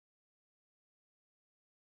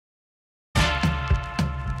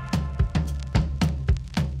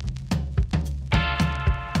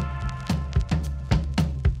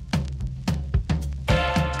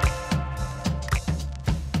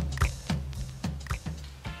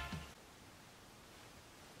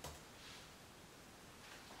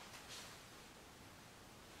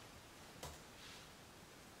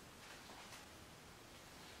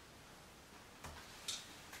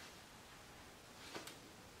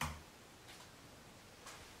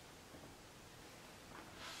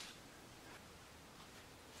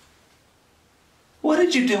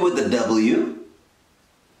did you do with the W?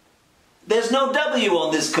 There's no W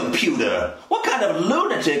on this computer. What kind of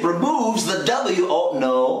lunatic removes the W? Oh,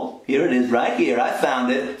 no. Here it is, right here. I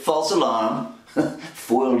found it. False alarm.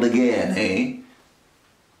 Foiled again, eh?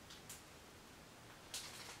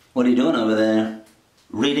 What are you doing over there?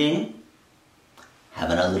 Reading?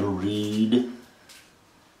 Having a little read?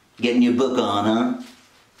 Getting your book on, huh?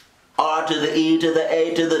 R to the E to the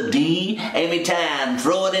A to the D. Amy Tan,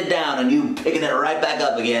 throwing it down and you picking it right back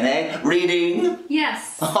up again, eh? Reading?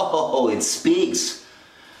 Yes. Oh, it speaks.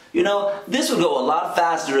 You know, this would go a lot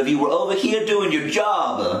faster if you were over here doing your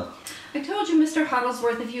job. I told you, Mr.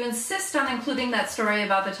 Huddlesworth, if you insist on including that story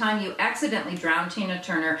about the time you accidentally drowned Tina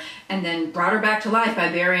Turner and then brought her back to life by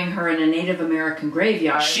burying her in a Native American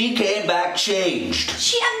graveyard. She came back changed.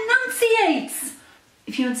 She enunciates.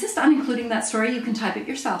 If you insist on including that story, you can type it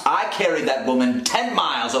yourself. I carried that woman 10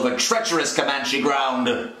 miles over treacherous Comanche ground.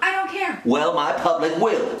 I don't care. Well, my public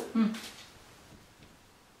will.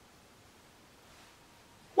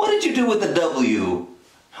 What did you do with the W?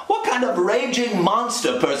 What kind of raging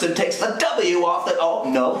monster person takes the W off the... Oh,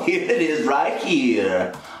 no, here it is right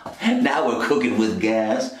here. Now we're cooking with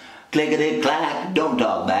gas. Clickety-clack, don't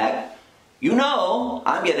talk back. You know,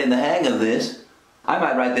 I'm getting the hang of this. I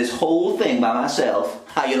might write this whole thing by myself.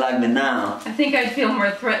 How you like me now? I think I'd feel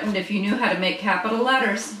more threatened if you knew how to make capital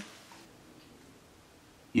letters.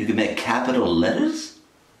 You can make capital letters?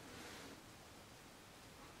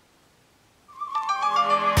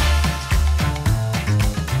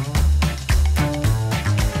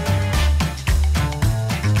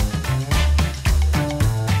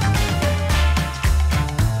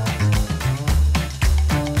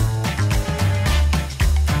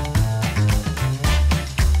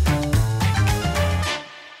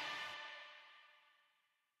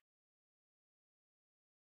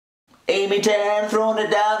 Amy Tan throwing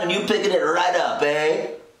it down and you picking it right up, eh?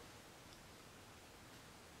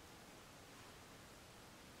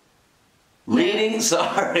 Reading?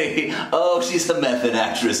 Sorry. Oh, she's a method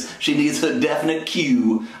actress. She needs a definite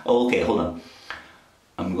cue. Okay, hold on.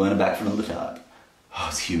 I'm going back from the top. Oh,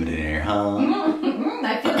 it's humid in here, huh?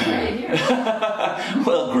 That feels great here.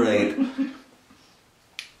 Well, great.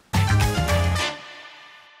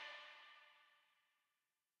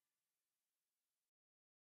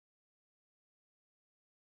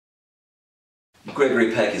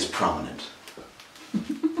 Gregory Peck is prominent.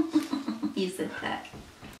 He said that.